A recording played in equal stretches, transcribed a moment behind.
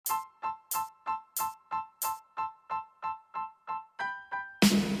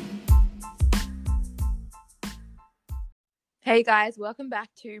Hey guys, welcome back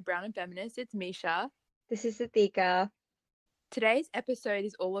to Brown and Feminist. It's Misha. This is Satika. Today's episode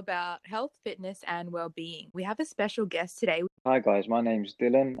is all about health, fitness, and well-being. We have a special guest today. Hi guys, my name's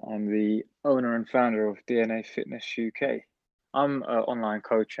Dilan. I'm the owner and founder of DNA Fitness UK. I'm an online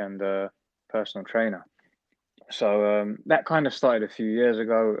coach and a personal trainer. So that kind of started a few years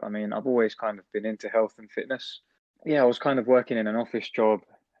ago. I mean, I've always kind of been into health and fitness. Yeah, I was kind of working in an office job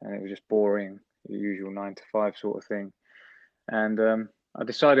and it was just boring, the usual 9 to 5 sort of thing. And I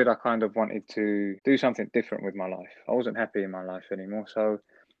decided I kind of wanted to do something different with my life. I wasn't happy in my life anymore. So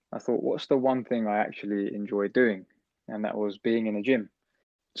I thought, what's the one thing I actually enjoy doing? And that was being in a gym.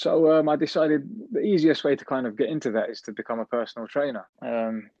 So I decided the easiest way to kind of get into that is to become a personal trainer,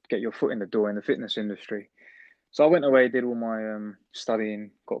 get your foot in the door in the fitness industry. So I went away, did all my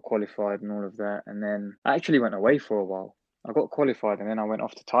studying, got qualified and all of that. And then I actually went away for a while. I got qualified and then I went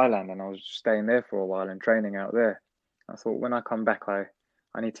off to Thailand and I was staying there for a while and training out there. I thought when I come back, I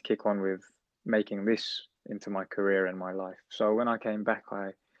need to kick on with making this into my career and my life. So when I came back,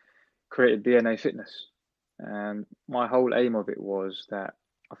 I created DNA Fitness. And my whole aim of it was that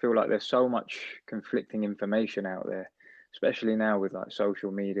I feel like there's so much conflicting information out there, especially now with like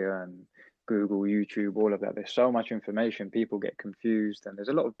social media and Google, YouTube, all of that. There's so much information, people get confused, and there's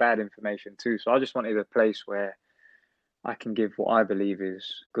a lot of bad information too. So I just wanted a place where I can give what I believe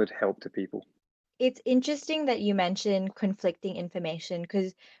is good help to people. It's interesting that you mentioned conflicting information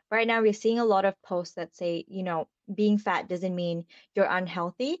because right now we're seeing a lot of posts that say, being fat doesn't mean you're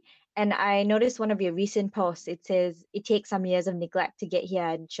unhealthy. And I noticed one of your recent posts, it says it takes some years of neglect to get here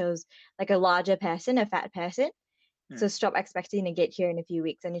and shows like a larger person, a fat person. So stop expecting to get here in a few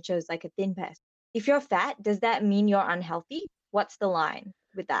weeks and it shows like a thin person. If you're fat, does that mean you're unhealthy? What's the line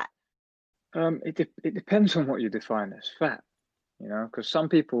with that? It depends on what you define as fat, because some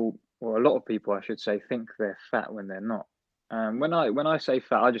people, or a lot of people, I should say, think they're fat when they're not. When I say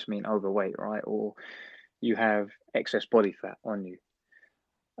fat, I just mean overweight, right? Or you have excess body fat on you.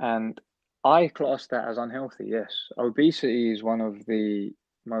 And I class that as unhealthy, yes. Obesity is one of the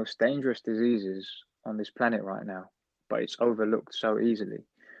most dangerous diseases on this planet right now, but it's overlooked so easily.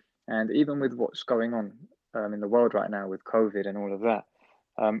 And even with what's going on in the world right now with COVID and all of that,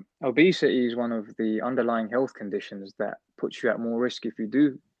 obesity is one of the underlying health conditions that puts you at more risk if you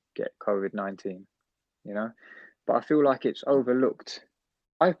do get COVID-19, you know? But I feel like it's overlooked.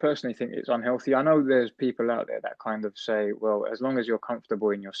 I personally think it's unhealthy. I know there's people out there that kind of say, well, as long as you're comfortable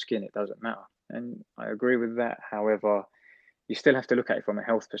in your skin, it doesn't matter. And I agree with that. However, you still have to look at it from a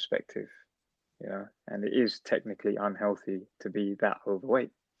health perspective, and it is technically unhealthy to be that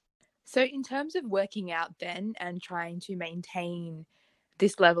overweight. So, in terms of working out then and trying to maintain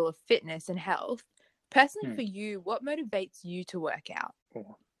this level of fitness and health, personally for you, what motivates you to work out?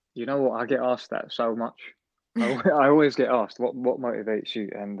 Oh, you know what? I get asked that so much. I always get asked what motivates you,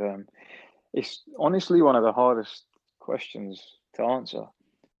 and it's honestly one of the hardest questions to answer.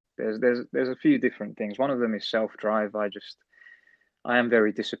 There's a few different things. One of them is self-drive. I am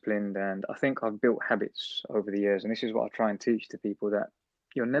very disciplined, and I think I've built habits over the years. And this is what I try and teach to people, that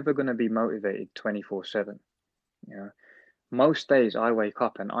you're never going to be motivated 24/7. You know, most days I wake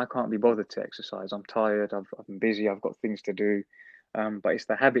up and I can't be bothered to exercise. I'm tired. I'm busy. I've got things to do. But it's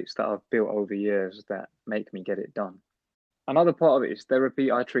the habits that I've built over years that make me get it done. Another part of it is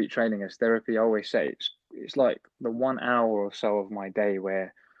therapy. I treat training as therapy. I always say it's like the 1 hour or so of my day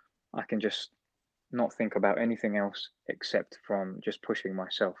where I can just not think about anything else except from just pushing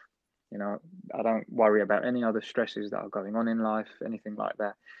myself. I don't worry about any other stresses that are going on in life, anything like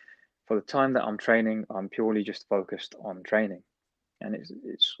that. For the time that I'm training, I'm purely just focused on training. And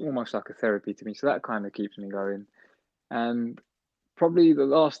it's almost like a therapy to me. So that kind of keeps me going. And probably the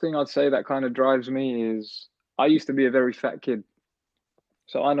last thing I'd say that kind of drives me is I used to be a very fat kid.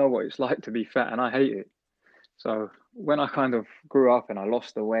 So I know what it's like to be fat and I hate it. So when I kind of grew up and I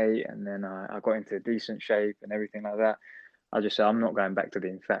lost the weight and then I got into decent shape and everything like that, I just said, I'm not going back to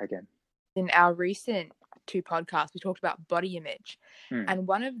being fat again. In our recent 2 podcasts, we talked about body image. And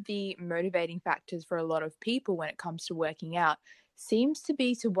one of the motivating factors for a lot of people when it comes to working out seems to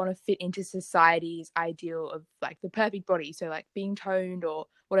be to want to fit into society's ideal of like the perfect body. So like being toned or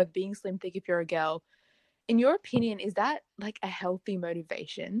whatever, being slim thick if you're a girl. In your opinion, is that like a healthy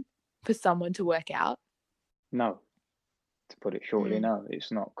motivation for someone to work out? No, to put it shortly, no,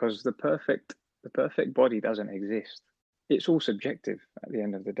 it's not, because the perfect body doesn't exist. It's all subjective at the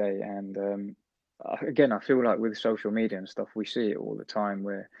end of the day. And again, I feel like with social media and stuff, we see it all the time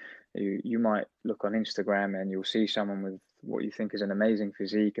where you might look on Instagram and you'll see someone with what you think is an amazing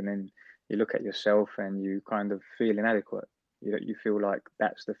physique, and then you look at yourself and you kind of feel inadequate. You feel like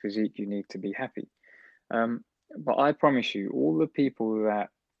that's the physique you need to be happy. But I promise you, all the people that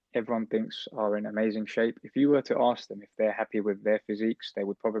everyone thinks are in amazing shape, if you were to ask them if they're happy with their physiques, they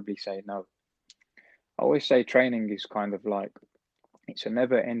would probably say no. I always say training is kind of like, it's a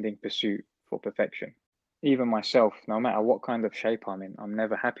never-ending pursuit for perfection. Even myself, no matter what kind of shape I'm in, I'm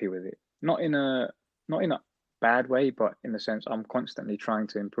never happy with it. Not in a bad way, but in the sense I'm constantly trying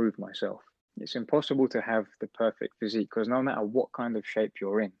to improve myself. It's impossible to have the perfect physique because no matter what kind of shape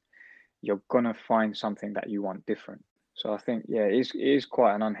you're in, you're gonna find something that you want different. So I think, yeah, it is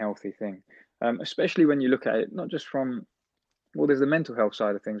quite an unhealthy thing, especially when you look at it not just from, well, there's the mental health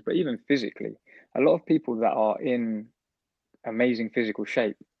side of things, but even physically. A lot of people that are in amazing physical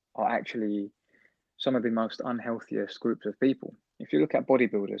shape are actually some of the most unhealthiest groups of people. If you look at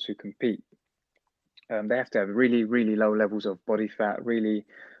bodybuilders who compete, they have to have really, really low levels of body fat, really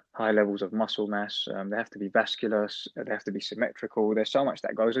high levels of muscle mass. They have to be vascular, they have to be symmetrical. There's so much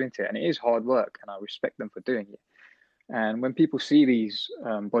that goes into it, and it is hard work, and I respect them for doing it. And when people see these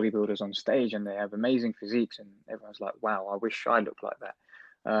bodybuilders on stage and they have amazing physiques, and everyone's like, wow, I wish I looked like that.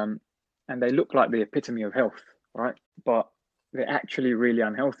 And they look like the epitome of health, right? But they're actually really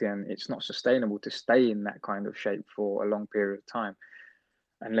unhealthy, and it's not sustainable to stay in that kind of shape for a long period of time,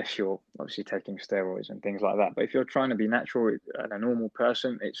 unless you're obviously taking steroids and things like that. But if you're trying to be natural and a normal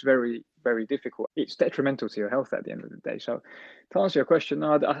person, it's very, very difficult. It's detrimental to your health at the end of the day. So to answer your question,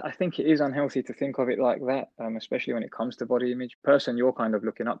 no, I think it is unhealthy to think of it like that, especially when it comes to body image. Person you're kind of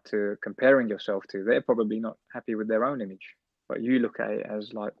looking up to, comparing yourself to, they're probably not happy with their own image. But you look at it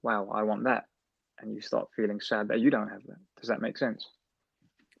as like, wow, I want that. And you start feeling sad that you don't have that. Does that make sense?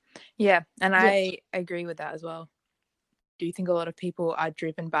 Yeah, and Yes. I agree with that as well. Do you think a lot of people are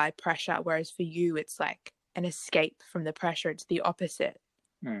driven by pressure, whereas for you it's like an escape from the pressure? It's the opposite.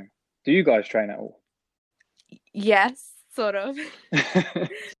 Do you guys train at all? Yes, sort of.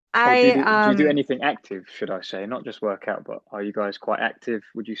 Or do you do I anything active, should I say? Not just workout, but are you guys quite active,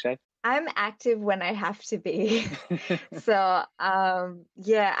 would you say? I'm active when I have to be. So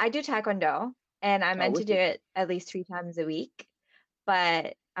yeah, I do taekwondo, and I Oh, meant to do wicked. it at least 3 times a week.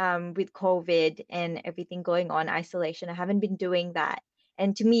 But with COVID and everything going on, isolation, I haven't been doing that.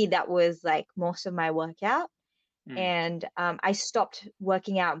 And to me, that was like most of my workout. Mm. And I stopped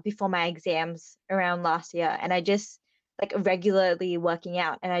working out before my exams around last year, and I just like regularly working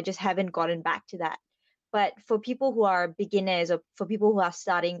out, and I just haven't gotten back to that. But for people who are beginners, or for people who are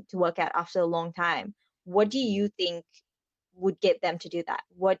starting to work out after a long time, what do you think would get them to do that?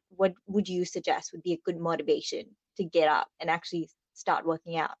 What would you suggest would be a good motivation to get up and actually start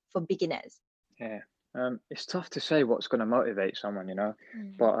working out for beginners? Yeah. It's tough to say what's going to motivate someone,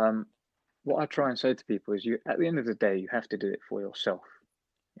 Mm. but what I try and say to people is, at the end of the day, you have to do it for yourself.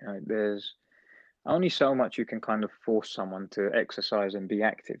 There's only so much you can kind of force someone to exercise and be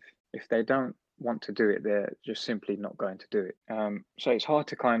active. If they don't want to do it, they're just simply not going to do it. So it's hard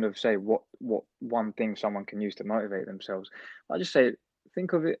to kind of say what one thing someone can use to motivate themselves. I just say,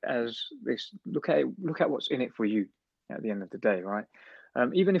 think of it as this. Look at what's in it for you at the end of the day, right?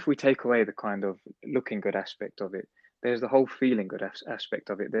 Even if we take away the kind of looking good aspect of it, there's the whole feeling good aspect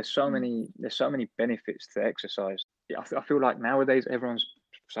of it. There's so many benefits to exercise. I feel like nowadays everyone's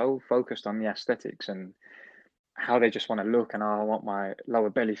so focused on the aesthetics and how they just want to look, and I want my lower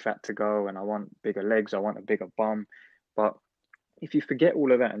belly fat to go, and I want bigger legs, I want a bigger bum. But if you forget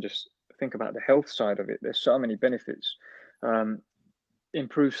all of that and just think about the health side of it, there's so many benefits. um,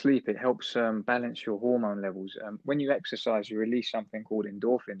 Improve sleep, it helps balance your hormone levels. When you exercise, you release something called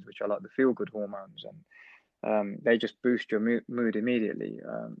endorphins, which are like the feel good hormones, and they just boost your mood immediately.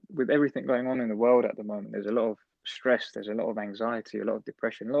 With everything going on in the world at the moment, there's a lot of stress, there's a lot of anxiety, a lot of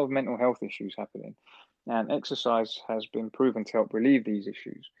depression, a lot of mental health issues happening. And exercise has been proven to help relieve these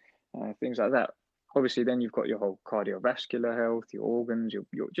issues, things like that. Obviously, then you've got your whole cardiovascular health, your organs,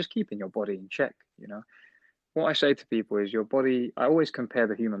 you're just keeping your body in check. What I say to people is your body, I always compare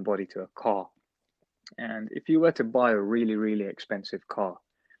the human body to a car. And if you were to buy a really, really expensive car,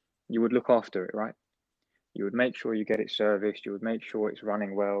 you would look after it, right? You would make sure you get it serviced. You would make sure it's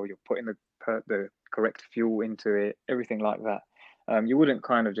running well. You're putting the correct fuel into it, everything like that. You wouldn't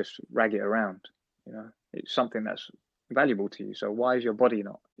kind of just rag it around. It's something that's valuable to you. So why is your body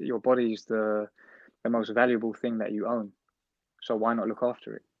not? Your body is the most valuable thing that you own. So why not look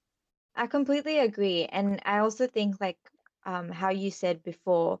after it? I completely agree. And I also think like how you said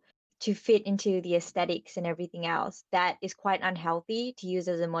before, to fit into the aesthetics and everything else, that is quite unhealthy to use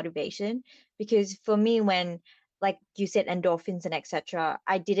as a motivation. Because for me, when like you said, endorphins and etc.,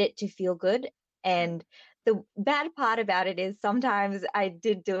 I did it to feel good. And the bad part about it is sometimes I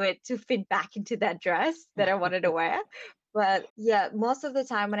did do it to fit back into that dress that I wanted to wear. But yeah, most of the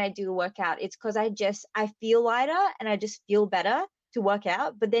time when I do workout, it's because I feel lighter and I just feel better to work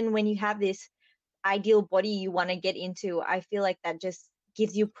out. But then when you have this ideal body you want to get into, I feel like that just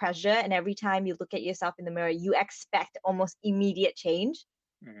gives you pressure. And every time you look at yourself in the mirror, you expect almost immediate change.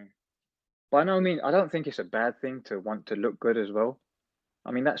 Hmm. By no means, I don't think it's a bad thing to want to look good as well.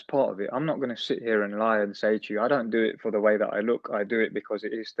 I mean, that's part of it. I'm not going to sit here and lie and say to you, I don't do it for the way that I look. I do it because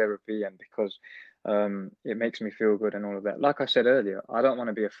it is therapy and because it makes me feel good and all of that. Like I said earlier, I don't want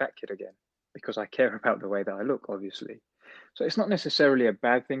to be a fat kid again because I care about the way that I look, obviously. So it's not necessarily a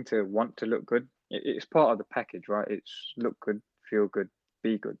bad thing to want to look good. It's part of the package, right? It's look good, feel good,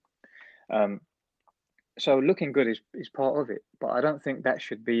 be good. Um, so looking good is part of it, but I don't think that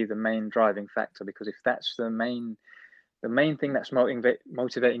should be the main driving factor, because if that's the main thing that's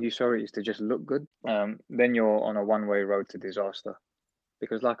motivating you, sorry, is to just look good, then you're on a one-way road to disaster.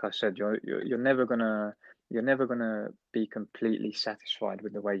 Because, like I said, you're never gonna be completely satisfied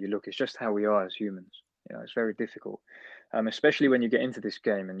with the way you look. It's just how we are as humans. You know, it's very difficult, especially when you get into this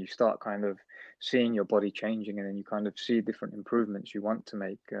game and you start kind of seeing your body changing, and then you kind of see different improvements you want to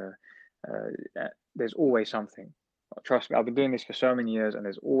make. There's always something. Trust me, I've been doing this for so many years, and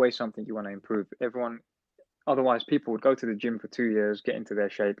there's always something you want to improve. Everyone Otherwise, people would go to the gym for 2 years, get into their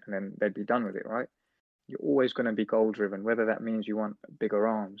shape, and then they'd be done with it, right? You're always going to be goal driven, whether that means you want bigger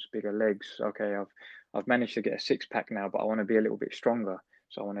arms, bigger legs. Okay, I've managed to get a six pack now, but I want to be a little bit stronger.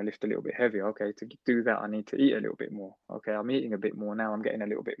 So I want to lift a little bit heavier. Okay, to do that, I need to eat a little bit more. Okay, I'm eating a bit more now. I'm getting a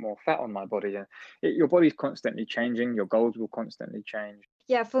little bit more fat on my body. And your body's constantly changing. Your goals will constantly change.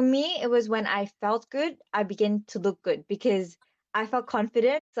 Yeah, for me, it was when I felt good, I began to look good because I felt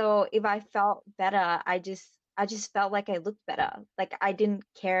confident. So if I felt better, I just felt like I looked better. Like I didn't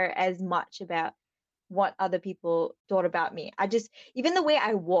care as much about what other people thought about me. Even the way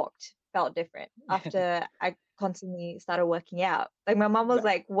I walked felt different after I constantly started working out. Like my mom was That,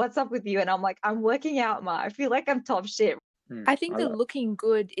 like, "What's up with you?" And I'm like, "I'm working out, ma. I feel like I'm top shit." I think I the love. looking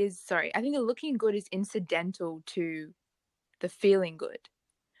good is, sorry, I think the looking good is incidental to the feeling good,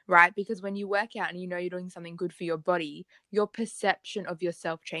 right? Because when you work out and you know you're doing something good for your body, your perception of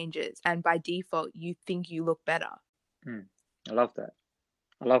yourself changes. And by default, you think you look better. I love that.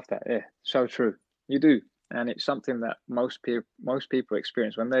 I love that. Yeah, so true. You do, and it's something that most people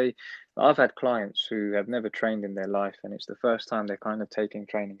experience when they. I've had clients who have never trained in their life, and it's the first time they're kind of taking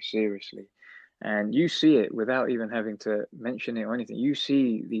training seriously, and you see it without even having to mention it or anything. You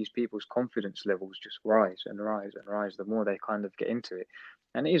see these people's confidence levels just rise and rise and rise the more they kind of get into it,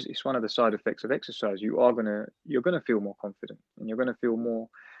 and it's one of the side effects of exercise. You're gonna feel more confident, and you're gonna feel more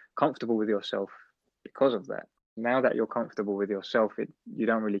comfortable with yourself because of that. Now that you're comfortable with yourself, you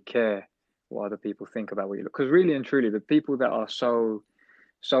don't really care what other people think about what you look. Because really and truly, the people that are so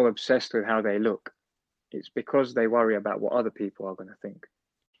obsessed with how they look, it's because they worry about what other people are going to think.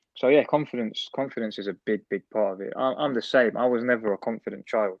 So yeah, confidence is a big part of it. I'm the same. I was never a confident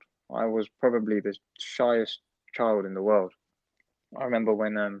child. I was probably the shyest child in the world. I remember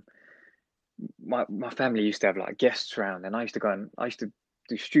when my family used to have like guests around, and I used to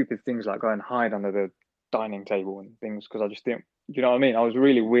do stupid things like go and hide under the dining table and things because I just didn't. You know what I mean? I was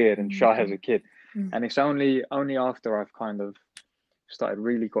really weird and shy as a kid, and it's only after I've kind of started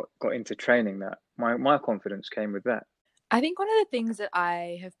really got into training that my confidence came with that. I think one of the things that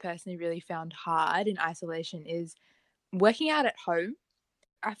I have personally really found hard in isolation is working out at home.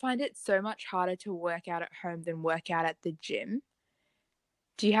 I find it so much harder to work out at home than work out at the gym.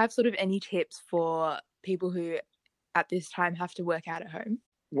 Do you have sort of any tips for people who at this time have to work out at home?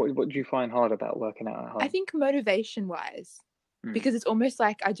 What do you find hard about working out at home? I think motivation wise, because it's almost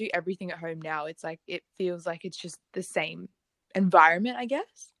like I do everything at home now. It's like it feels like it's just the same environment, I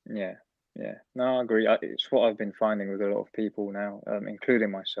guess. Yeah, yeah. No, I agree. It's what I've been finding with a lot of people now, including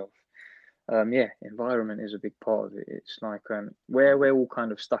myself. Yeah, environment is a big part of it. It's like we're all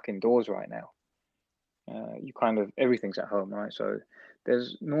kind of stuck indoors right now. You kind of everything's at home, right? So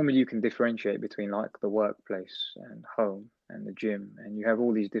there's normally you can differentiate between like the workplace and home and the gym, and you have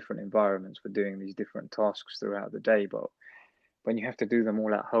all these different environments for doing these different tasks throughout the day. But when you have to do them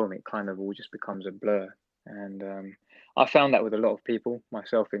all at home, it kind of all just becomes a blur. And I found that with a lot of people,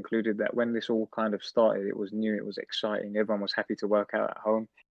 myself included, that when this all kind of started, it was new, it was exciting, everyone was happy to work out at home.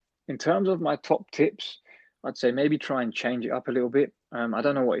 In terms of my top tips, I'd say maybe try and change it up a little bit. I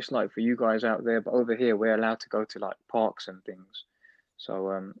don't know what it's like for you guys out there, but over here we're allowed to go to like parks and things.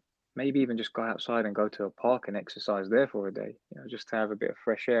 So maybe even just go outside and go to a park and exercise there for a day, just to have a bit of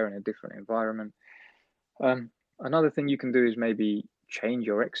fresh air in a different environment. Um, Another thing you can do is maybe change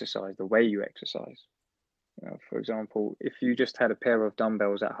your exercise, the way you exercise. For example, if you just had a pair of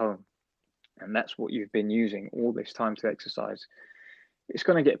dumbbells at home and that's what you've been using all this time to exercise, it's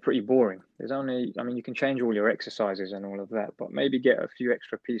going to get pretty boring. You can change all your exercises and all of that, but maybe get a few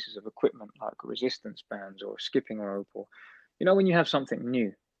extra pieces of equipment like resistance bands or skipping rope, or, when you have something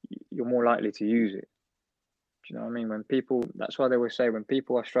new, you're more likely to use it. Do you know what I mean? That's why they always say when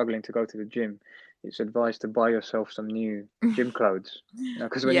people are struggling to go to the gym, it's advised to buy yourself some new gym clothes.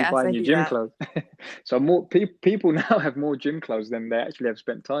 Because when you Yes, buy I new do gym that. clothes, so more people now have more gym clothes than they actually have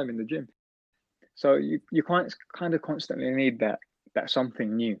spent time in the gym. So you kind of constantly need that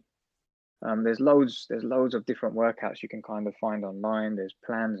something new. There's loads of different workouts you can kind of find online. There's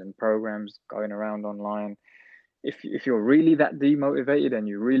plans and programs going around online. If you're really that demotivated and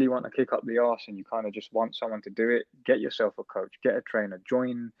you really want to kick up the arse and you kind of just want someone to do it, get yourself a coach, get a trainer,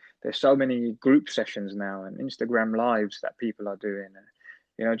 join. There's so many group sessions now and Instagram lives that people are doing,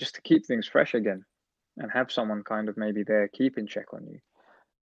 just to keep things fresh again and have someone kind of maybe there keeping check on you.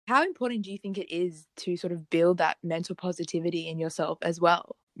 How important do you think it is to sort of build that mental positivity in yourself as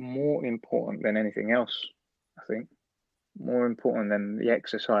well? More important than anything else, I think. More important than the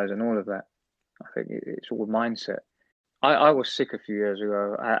exercise and all of that. I think it's all mindset. I was sick a few years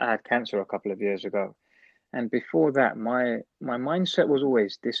ago. I had cancer a couple of years ago. And before that, my mindset was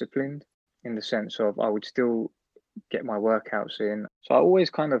always disciplined, in the sense of I would still get my workouts in. So I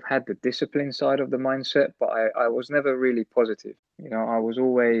always kind of had the discipline side of the mindset, but I was never really positive. I was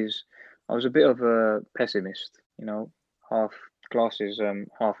a bit of a pessimist, half glasses,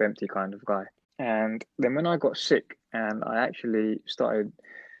 half empty kind of guy. And then when I got sick and I actually started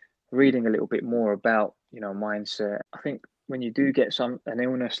reading a little bit more about, mindset, I think when you do get an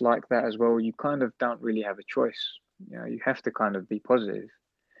illness like that as well, you kind of don't really have a choice. You have to kind of be positive.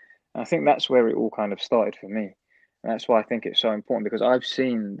 And I think that's where it all kind of started for me. And that's why I think it's so important, because I've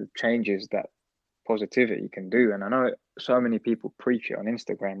seen the changes that positivity can do. And I know so many people preach it on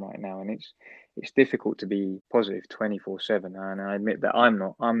Instagram right now, and it's difficult to be positive 24/7. And I admit that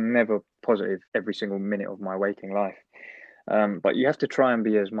I'm never positive every single minute of my waking life. But you have to try and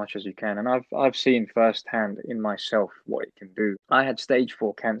be as much as you can. And I've seen firsthand in myself what it can do. I had stage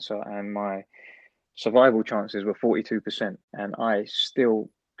 4 cancer and my survival chances were 42%. And I still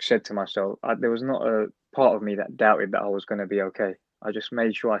said to myself, there was not a part of me that doubted that I was going to be okay. I just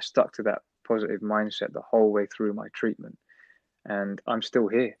made sure I stuck to that positive mindset the whole way through my treatment. And I'm still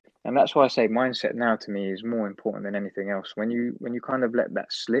here. And that's why I say mindset now to me is more important than anything else. When you kind of let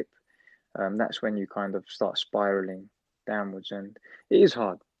that slip, that's when you kind of start spiraling downwards. And it is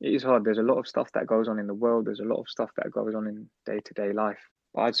hard. There's a lot of stuff that goes on in the world. There's a lot of stuff that goes on in day-to-day life.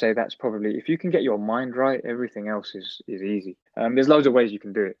 But I'd say that's probably, if you can get your mind right, everything else is easy. There's loads of ways you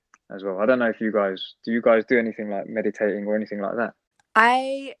can do it as well. I don't know if you guys do anything like meditating or anything like that?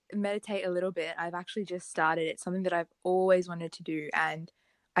 I meditate a little bit. I've actually just started. It's something that I've always wanted to do, and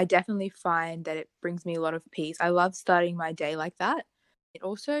I definitely find that it brings me a lot of peace. I love starting my day like that. It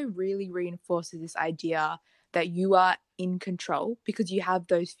also really reinforces this idea that you are in control, because you have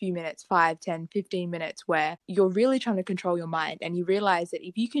those few minutes, 5, 10, 15 minutes, where you're really trying to control your mind, and you realize that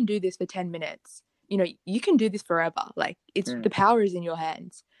if you can do this for 10 minutes, you can do this forever. Like, the power is in your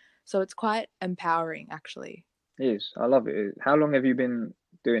hands. So it's quite empowering, actually. It is. I love it. How long have you been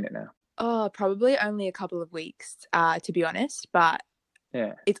doing it now? Oh, probably only a couple of weeks, to be honest, but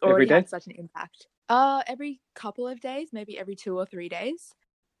yeah, it's already had such an impact. Every couple of days, maybe every 2 or 3 days.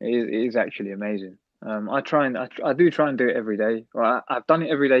 It is actually amazing. I do try and do it every day. Well, I've done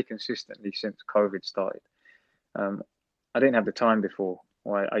it every day consistently since COVID started. I didn't have the time before.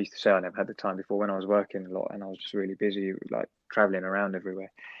 Well, I used to say I never had the time before when I was working a lot and I was just really busy, like traveling around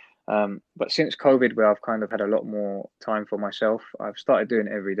everywhere. But since COVID, where I've kind of had a lot more time for myself, I've started doing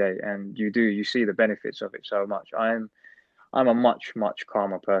it every day, and you see the benefits of it so much. I'm a much, much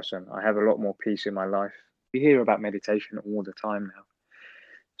calmer person. I have a lot more peace in my life. You hear about meditation all the time now.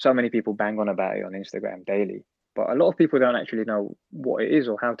 So many people bang on about it on Instagram daily, but a lot of people don't actually know what it is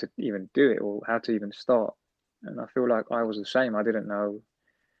or how to even do it or how to even start. And I feel like I was the same. I didn't know.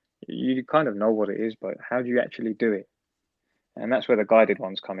 You kind of know what it is, but how do you actually do it? And that's where the guided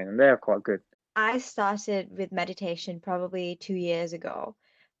ones come in, and they're quite good. I started with meditation probably 2 years ago,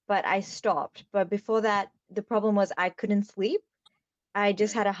 but I stopped. But before that, the problem was I couldn't sleep. I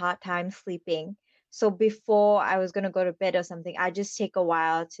just had a hard time sleeping. So before I was going to go to bed or something, I just take a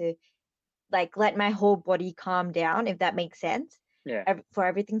while to like let my whole body calm down, if that makes sense. Yeah. For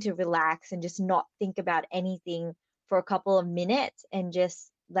everything to relax and just not think about anything for a couple of minutes and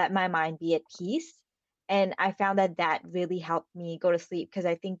just let my mind be at peace. And I found that really helped me go to sleep, because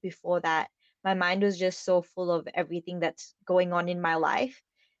I think before that, my mind was just so full of everything that's going on in my life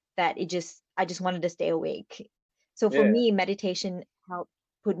that I just wanted to stay awake. So for me, meditation helped.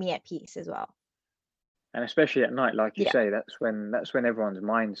 put me at peace as well. And especially at night, like you Yeah. say, that's when everyone's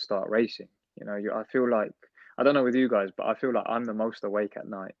minds start racing. I feel like, I don't know with you guys, but I feel like I'm the most awake at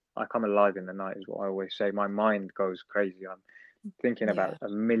night. I come alive in the night, is what I always say. My mind goes crazy. I'm thinking about Yeah. a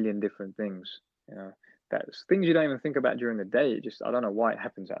million different things. That's things you don't even think about during the day. I don't know why it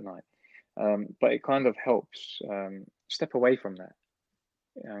happens at night. But it kind of helps step away from that.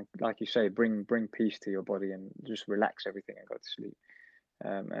 Like you say, bring peace to your body and just relax everything and go to sleep.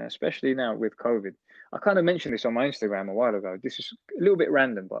 And especially now with COVID, I kind of mentioned this on my Instagram a while ago. This is a little bit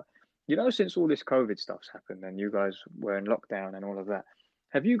random, but since all this COVID stuff's happened and you guys were in lockdown and all of that,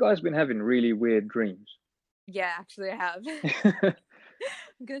 have you guys been having really weird dreams? Yeah, actually, I have.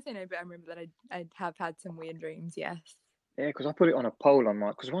 I'm gonna say no, but I remember that I have had some weird dreams. Yes. Yeah, because I put it on a poll on my.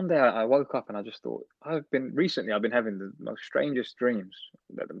 Because one day I woke up and I just thought I've been having the most strangest dreams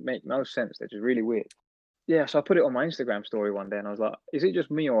that make no sense. They're just really weird. Yeah, so I put it on my Instagram story one day and I was like, is it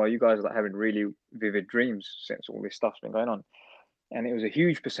just me or are you guys like having really vivid dreams since all this stuff's been going on? And it was a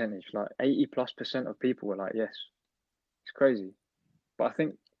huge percentage, like 80+% of people were like, yes. It's crazy. But I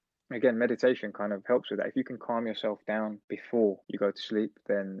think, again, meditation kind of helps with that. If you can calm yourself down before you go to sleep,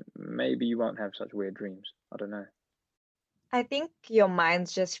 then maybe you won't have such weird dreams. I don't know. I think your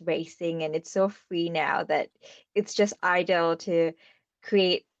mind's just racing and it's so free now that it's just ideal to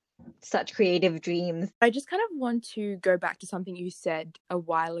create such creative dreams. I just kind of want to go back to something you said a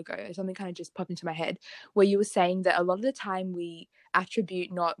while ago. Something kind of just popped into my head where you were saying that a lot of the time we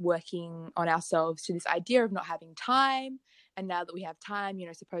attribute not working on ourselves to this idea of not having time. And now that we have time,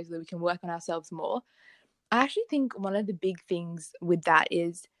 supposedly we can work on ourselves more. I actually think one of the big things with that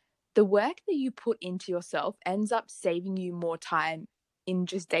is the work that you put into yourself ends up saving you more time in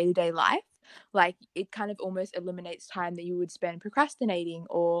just day-to-day life. Like it kind of almost eliminates time that you would spend procrastinating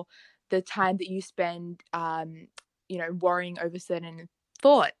or the time that you spend worrying over certain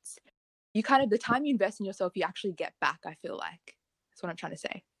thoughts. The time you invest in yourself, you actually get back, I feel like. That's what I'm trying to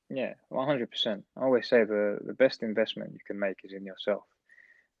say. Yeah, 100%. I always say the best investment you can make is in yourself.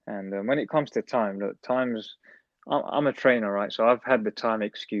 And when it comes to time, look, I'm a trainer, right? So I've had the time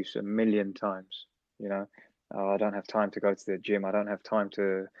excuse a million times. I don't have time to go to the gym. I don't have time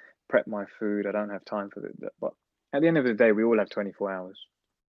to prep my food. I don't have time for But at the end of the day, we all have 24 hours.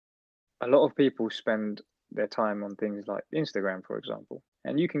 A lot of people spend their time on things like Instagram, for example,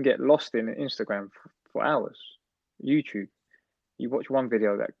 and you can get lost in Instagram for hours. YouTube, you watch one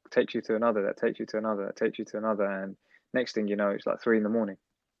video that takes you to another, that takes you to another, that takes you to another, and next thing you know, it's like 3 a.m.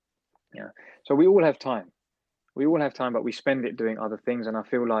 Yeah. So we all have time. We all have time, but we spend it doing other things. And I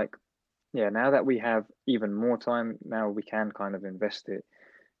feel like, yeah, now that we have even more time, now we can kind of invest it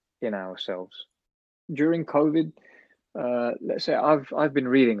in ourselves. During COVID, let's say I've been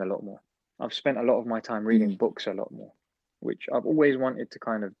reading a lot more. I've spent a lot of my time reading books a lot more, which I've always wanted to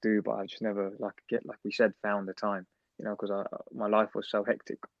kind of do, but I just never like we said, found the time, because my life was so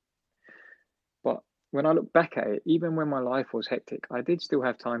hectic. But when I look back at it, even when my life was hectic, I did still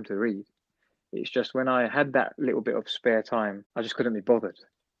have time to read. It's just when I had that little bit of spare time, I just couldn't be bothered.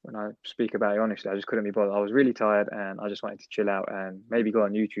 When I speak about it honestly, I just couldn't be bothered. I was really tired and I just wanted to chill out and maybe go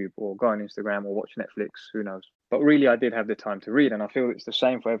on YouTube or go on Instagram or watch Netflix, who knows. But really I did have the time to read, and I feel it's the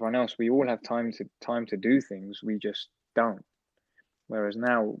same for everyone else. We all have time to do things, we just don't. Whereas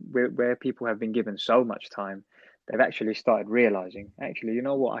now where people have been given so much time, they've actually started realizing, actually, you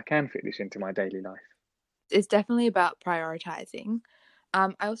know what, I can fit this into my daily life. It's definitely about prioritizing.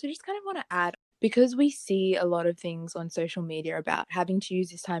 I also just kind of want to add, because we see a lot of things on social media about having to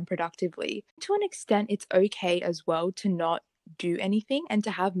use this time productively, to an extent, it's okay as well to not do anything and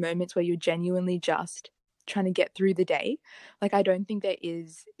to have moments where you're genuinely just trying to get through the day. Like, I don't think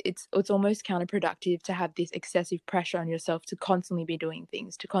it's almost counterproductive to have this excessive pressure on yourself to constantly be doing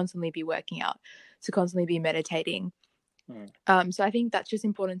things, to constantly be working out, to constantly be meditating. So I think that's just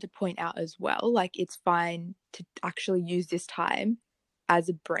important to point out as well. Like, it's fine to actually use this time as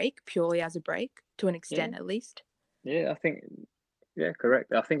a break, purely as a break, to an extent at least. Yeah,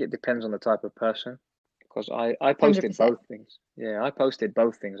 correct. I think it depends on the type of person, because I posted 100%. both things. Yeah, I posted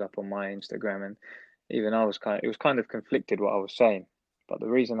both things up on my Instagram, and even it was kind of conflicted what I was saying. But the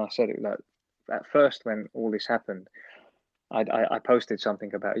reason I said it, like at first when all this happened, I posted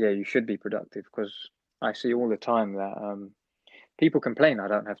something about, yeah, you should be productive, because I see all the time that people complain, I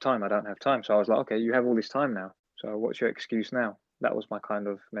don't have time, I don't have time. So I was like, okay, you have all this time now. So what's your excuse now? That was my kind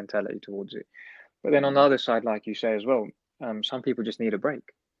of mentality towards it. But then on the other side, like you say as well, some people just need a break.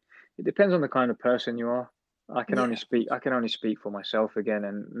 It depends on the kind of person you are. I can only speak for myself again.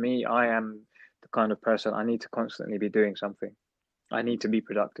 And me, I am the kind of person, I need to constantly be doing something. I need to be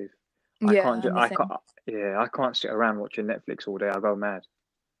productive. Yeah, I'm the same. I can't sit around watching Netflix all day. I go mad.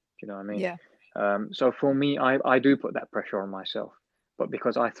 you know what I mean? Yeah. So for me, I do put that pressure on myself, but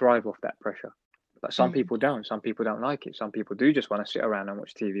because I thrive off that pressure. But some people don't. Some people don't like it. Some people do just want to sit around and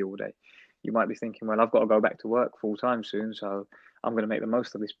watch TV all day. You might be thinking, well, I've got to go back to work full time soon, so I'm going to make the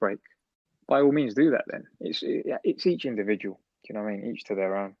most of this break. By all means, do that then. It's each individual. Do you know what I mean? Each to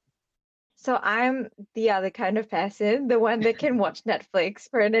their own. So I'm the other kind of person, the one that can watch Netflix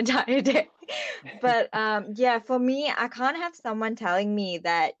for an entire day. But yeah, for me, I can't have someone telling me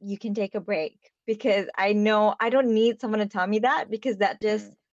that you can take a break because I know I don't need someone to tell me that because that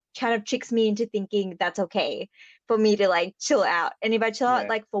just kind of tricks me into thinking that's okay for me to like chill out. And if I chill out Yeah.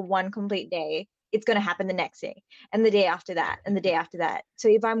 like for one complete day, it's gonna happen the next day and the day after that and the day after that. So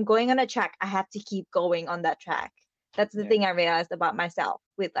if I'm going on a track, I have to keep going on that track. That's the Yeah. thing I realized about myself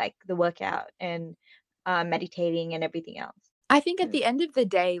with like the workout and meditating and everything else. I think at the end of the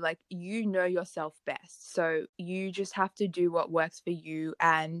day, like, you know yourself best. So you just have to do what works for you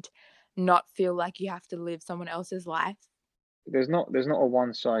and not feel like you have to live someone else's life. There's not a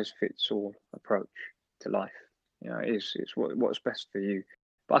one size fits all approach to life. You know, it's what's best for you.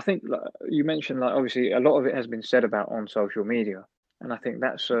 But I think like, you mentioned, like, obviously a lot of it has been said about on social media, and I think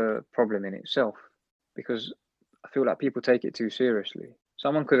that's a problem in itself because I feel like people take it too seriously.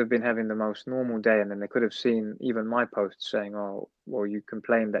 Someone could have been having the most normal day, and then they could have seen even my post saying, "Oh, well, you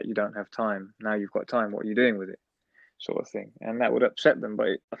complained that you don't have time. Now you've got time. What are you doing with it?" Sort of thing, and that would upset them. But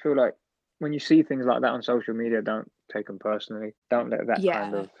I feel like when you see things like that on social media, don't take them personally. Don't let that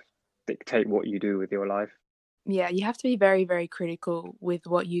kind Yeah. of dictate what you do with your life. Yeah, you have to be very, very critical with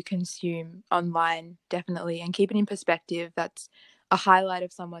what you consume online, definitely, and keep it in perspective. That's a highlight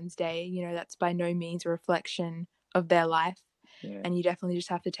of someone's day. You know, that's by no means a reflection of their life. Yeah. And you definitely just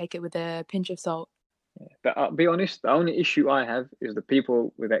have to take it with a pinch of salt. Yeah. But I'll be honest, the only issue I have is the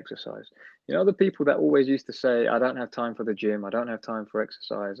people with exercise. You know, the people that always used to say, I don't have time for the gym, I don't have time for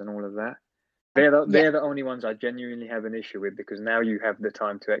exercise and all of that. Yeah. They're the only ones I genuinely have an issue with because now you have the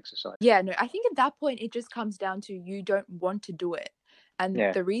time to exercise. Yeah, no, I think at that point it just comes down to you don't want to do it. And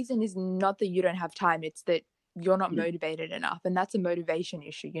Yeah. the reason is not that you don't have time, it's that you're not You- motivated enough. And that's a motivation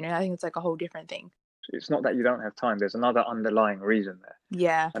issue, you know? I think it's like a whole different thing. It's not that you don't have time, there's another underlying reason there.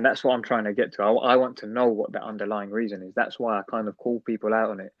 Yeah. And that's what I'm trying to get to. I want to know what that underlying reason is. That's why I kind of call people out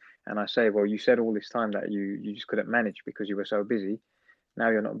on it. And I say, well, you said all this time that you just couldn't manage because you were so busy. Now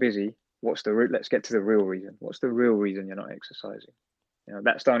you're not busy. What's the root? Let's get to the real reason. What's the real reason you're not exercising? You know,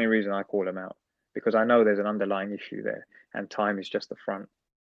 that's the only reason I call them out because I know there's an underlying issue there and time is just the front.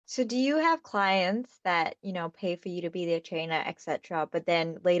 So do you have clients that, pay for you to be their trainer, etc., but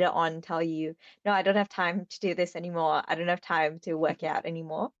then later on tell you, no, I don't have time to do this anymore. I don't have time to work out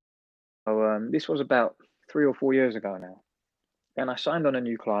anymore. So this was about 3 or 4 years ago now. And I signed on a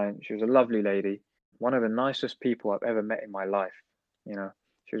new client. She was a lovely lady, one of the nicest people I've ever met in my life. You know,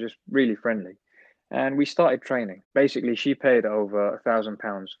 she was just really friendly. And we started training. Basically, she paid over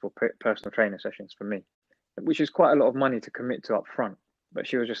 £1,000 for personal training sessions for me, which is quite a lot of money to commit to up front. But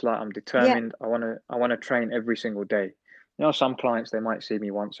she was just like, I'm Yeah. determined. I want to train every single day. You know, some clients, they might see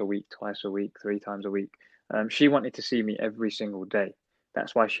me once a week, twice a week, 3 times a week. She wanted to see me every single day.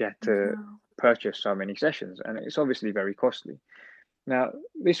 That's why she had to Wow. purchase so many sessions. And it's obviously very costly. Now,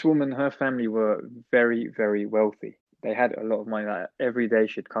 this woman, her family were very, very wealthy. They had a lot of money. Like every day,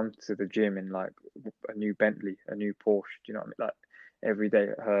 she'd come to the gym in like a new Bentley, a new Porsche. Do you know what I mean? Like every day,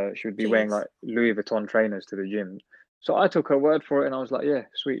 she would be wearing Jeez. like Louis Vuitton trainers to the gym. So I took her word for it, and I was like, "Yeah,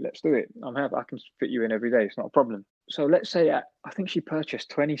 sweet, let's do it. I'm happy. I can fit you in every day. It's not a problem." So let's say I think she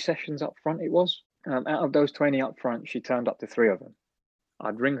purchased 20 sessions up front. It was out of those 20 up front, she turned up to 3 of them.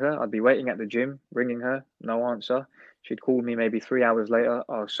 I'd ring her. I'd be waiting at the gym, ringing her, no answer. She'd call me maybe 3 hours later.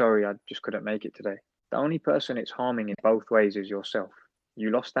 Oh, sorry, I just couldn't make it today. The only person it's harming in both ways is yourself. You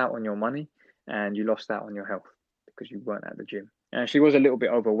lost out on your money and you lost out on your health because you weren't at the gym. And she was a little bit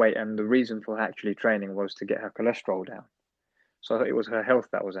overweight, and the reason for actually training was to get her cholesterol down. So it was her health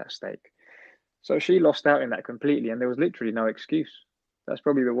that was at stake. So she lost out in that completely, and there was literally no excuse. That's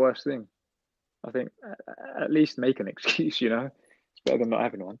probably the worst thing. I think at least make an excuse, you know? It's better than not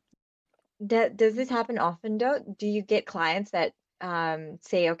having one. Does this happen often though? Do you get clients that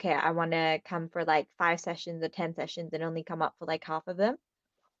say, okay, I want to come for like 5 sessions or 10 sessions and only come up for like half of them?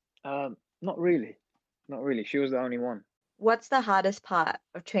 Not really. Not really. She was the only one. What's the hardest part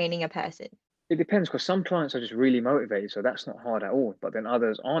of training a person? It depends because some clients are just really motivated, so that's not hard at all. But then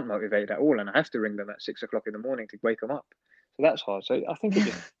others aren't motivated at all, and I have to ring them at 6 o'clock in the morning to wake them up. So that's hard. So I think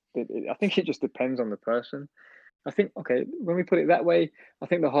I think it just depends on the person. I think, okay, when we put it that way, I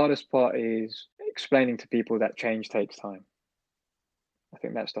think the hardest part is explaining to people that change takes time. I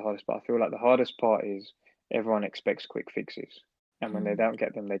think that's the hardest part. I feel like the hardest part is everyone expects quick fixes. And when they don't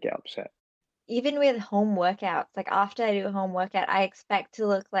get them, they get upset. Even with home workouts, like after I do a home workout, I expect to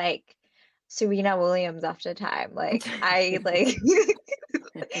look like Serena Williams after time. Like I like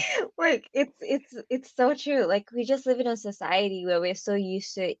like it's so true. Like we just live in a society where we're so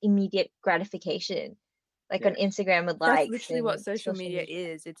used to immediate gratification, like on Yes. Instagram with That's likes literally what and social media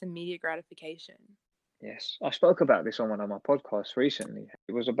is. It's immediate gratification. Yes. I spoke about this on one of my podcasts recently.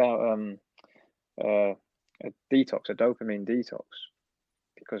 It was about a detox, a dopamine detox,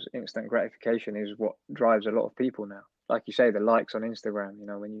 because instant gratification is what drives a lot of people now. Like you say, the likes on Instagram, you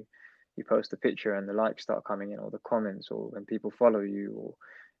know, when you post a picture and the likes start coming in, or the comments, or when people follow you, or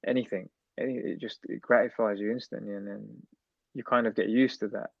anything, it gratifies you instantly, and then you kind of get used to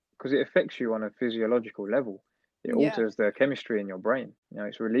that because it affects you on a physiological level. It Yeah. alters the chemistry in your brain. You know,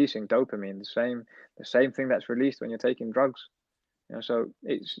 it's releasing dopamine, the same thing that's released when you're taking drugs. You know, so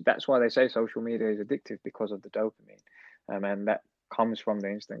that's why they say social media is addictive, because of the dopamine, and that comes from the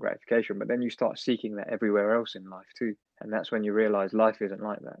instant gratification. But then you start seeking that everywhere else in life too, and that's when you realize life isn't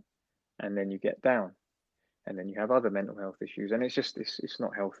like that, and then you get down, and then you have other mental health issues, and it's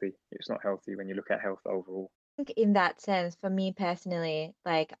not healthy. It's not healthy when you look at health overall. I think in that sense, for me personally,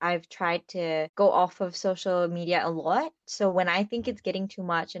 like I've tried to go off of social media a lot. So when I think it's getting too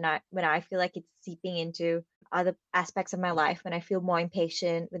much and when I feel like it's seeping into other aspects of my life, when I feel more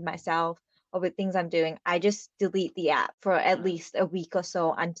impatient with myself or with things I'm doing, I just delete the app for at least a week or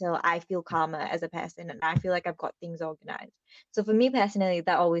so until I feel calmer as a person and I feel like I've got things organized. So for me personally,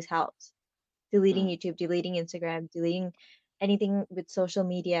 that always helps. Deleting YouTube, deleting Instagram, deleting anything with social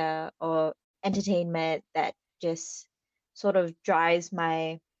media or entertainment that just sort of drives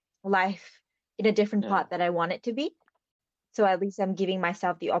my life in a different path that I want it to be. So at least I'm giving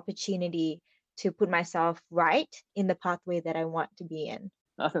myself the opportunity to put myself right in the pathway that I want to be in.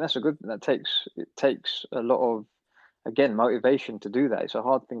 I think it takes a lot of, again, motivation to do that. It's a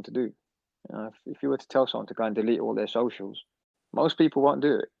hard thing to do. If you were to tell someone to go and delete all their socials, most people won't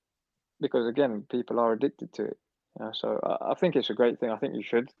do it, because again, people are addicted to it. So I think it's a great thing. I think you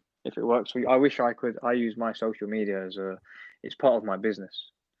should, if it works for you. I wish I could. I use my social media it's part of my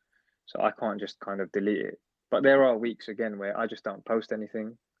business, so I can't just kind of delete it. But there are weeks again where I just don't post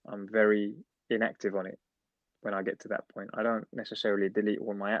anything. I'm very inactive on it. When I get to that point, I don't necessarily delete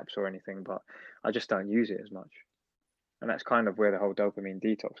all my apps or anything, but I just don't use it as much. And that's kind of where the whole dopamine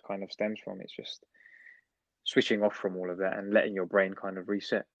detox kind of stems from. It's just switching off from all of that and letting your brain kind of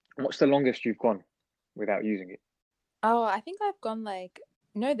reset. What's the longest you've gone without using it? Oh, I think I've gone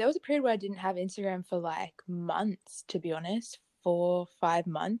no, there was a period where I didn't have Instagram for months, to be honest, 4-5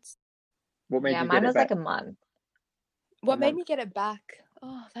 months. What made Yeah, you mine get it was back? like a month. What made me get it back?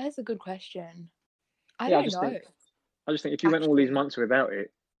 Oh, that is a good question. I don't know. I just think if you went all these months without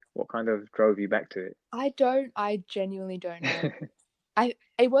it, what kind of drove you back to it? I genuinely don't know.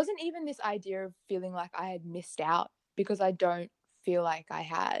 It wasn't even this idea of feeling like I had missed out, because I don't feel like I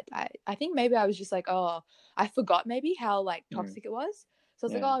had. I think maybe I was just like, oh, I forgot maybe how toxic it was. So I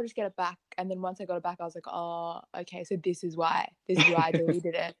was like, oh, I'll just get it back. And then once I got it back, I was like, oh, okay, so this is why I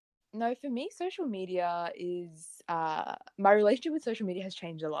deleted it. No, for me, social media is my relationship with social media has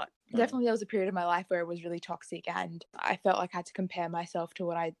changed a lot. Definitely there was a period of my life where it was really toxic and I felt like I had to compare myself to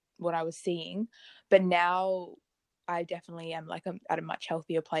what I was seeing. But now I definitely am at a much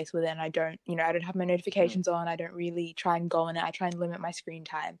healthier place with it, and I don't have my notifications on. I don't really try and go on it. I try and limit my screen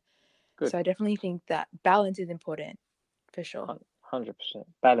time. Good. So I definitely think that balance is important, for sure. 100%.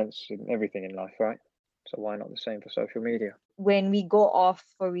 Balance in everything in life, right? So why not the same for social media? When we go off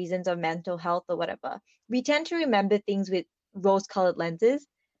for reasons of mental health or whatever, we tend to remember things with rose-colored lenses.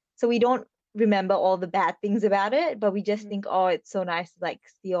 So we don't remember all the bad things about it, but we just think, oh, it's so nice to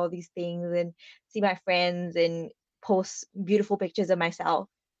see all these things and see my friends and post beautiful pictures of myself.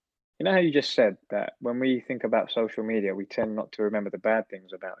 You know how you just said that when we think about social media, we tend not to remember the bad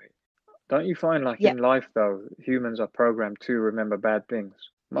things about it. Don't you find in life though, humans are programmed to remember bad things?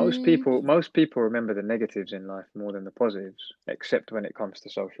 Most people remember the negatives in life more than the positives, except when it comes to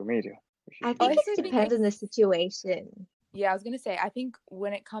social media. I think it depends on the situation. Yeah, I was going to say, I think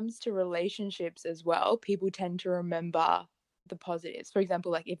when it comes to relationships as well, people tend to remember the positives. For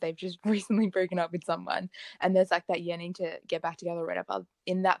example, if they've just recently broken up with someone and there's that yearning to get back together or whatever,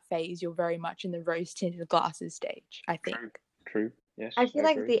 in that phase, you're very much in the rose-tinted glasses stage, I think. True. Yes. I feel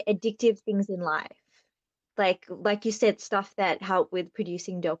like the addictive things in life, like you said, stuff that help with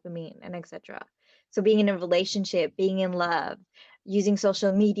producing dopamine and etc. So being in a relationship, being in love, using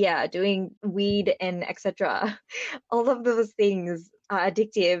social media, doing weed and etc. All of those things are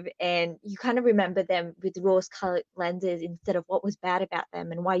addictive, and you kind of remember them with rose-colored lenses instead of what was bad about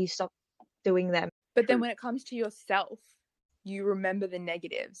them and why you stopped doing them. But then when it comes to yourself, you remember the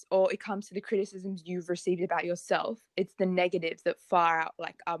negatives, or it comes to the criticisms you've received about yourself, it's the negatives that far out,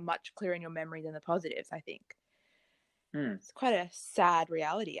 like, are much clearer in your memory than the positives, I think. It's quite a sad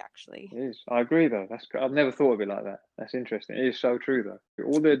reality, actually. It is. I agree, though. I've never thought of it like that. That's interesting. It is so true, though.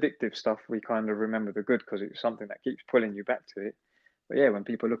 All the addictive stuff, we kind of remember the good because it's something that keeps pulling you back to it. But yeah, when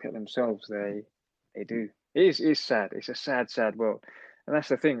people look at themselves, they do. It's sad. It's a sad, sad world. And that's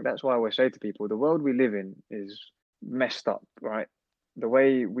the thing. That's why I always say to people, the world we live in is messed up, right? The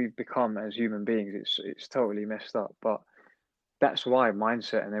way we've become as human beings, it's totally messed up. But that's why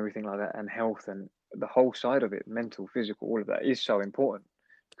mindset and everything like that, and health and the whole side of it, mental, physical, all of that is so important.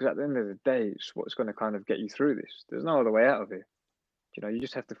 Because at the end of the day, it's what's going to kind of get you through this. There's no other way out of it. You know, you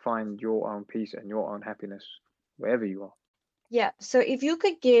just have to find your own peace and your own happiness wherever you are. Yeah. So if you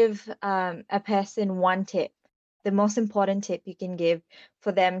could give a person one tip, the most important tip you can give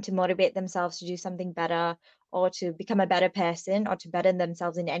for them to motivate themselves to do something better, or to become a better person, or to better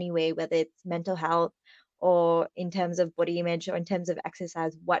themselves in any way, whether it's mental health or in terms of body image or in terms of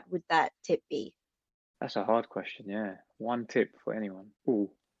exercise, what would that tip be? That's a hard question, yeah. One tip for anyone. Ooh,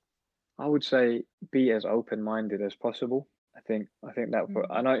 I would say be as open-minded as possible. I think that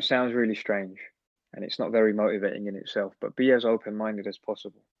I know it sounds really strange and it's not very motivating in itself, but be as open-minded as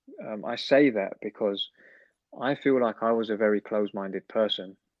possible. I say that because I feel like I was a very close-minded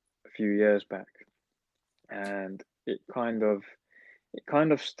person a few years back, and it kind of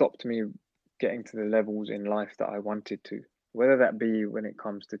stopped me getting to the levels in life that I wanted to, whether that be when it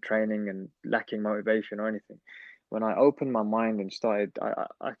comes to training and lacking motivation or anything. When I opened my mind and started,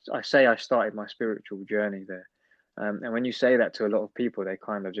 I say I started my spiritual journey there. And when you say that to a lot of people, they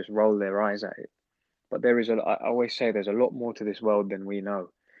kind of just roll their eyes at it. But I always say there's a lot more to this world than we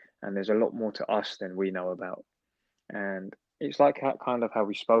know. And there's a lot more to us than we know about. And it's like kind of how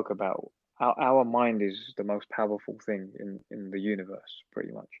we spoke about our mind is the most powerful thing in the universe,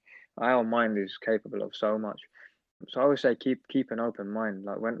 pretty much. Our mind is capable of so much. So I always say keep an open mind.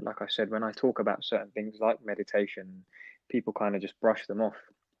 Like I said, when I talk about certain things like meditation, people kind of just brush them off.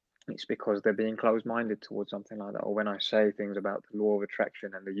 It's because they're being closed-minded towards something like that. Or when I say things about the law of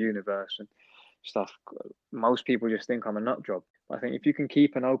attraction and the universe and stuff, most people just think I'm a nut job. I think if you can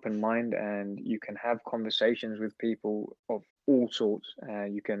keep an open mind and you can have conversations with people of all sorts,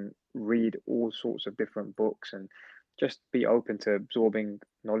 you can read all sorts of different books and just be open to absorbing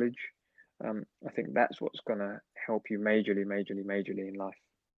knowledge. I think that's what's going to help you majorly in life.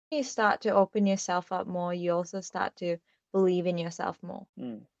 You start to open yourself up more, you also start to believe in yourself more.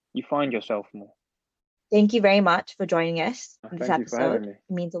 You find yourself more. Thank you very much for joining us in this Thank you for having episode. me.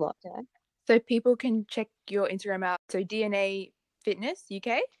 It means a lot to us. So people can check your Instagram out. So DNA Fitness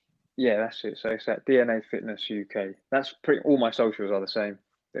UK? Yeah, that's it. So it's at DNA Fitness UK. That's all my socials are the same.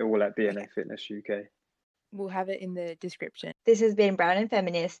 They're all at DNA Fitness UK. We'll have it in the description. This has been Brown and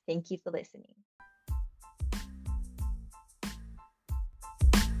Feminist. Thank you for listening.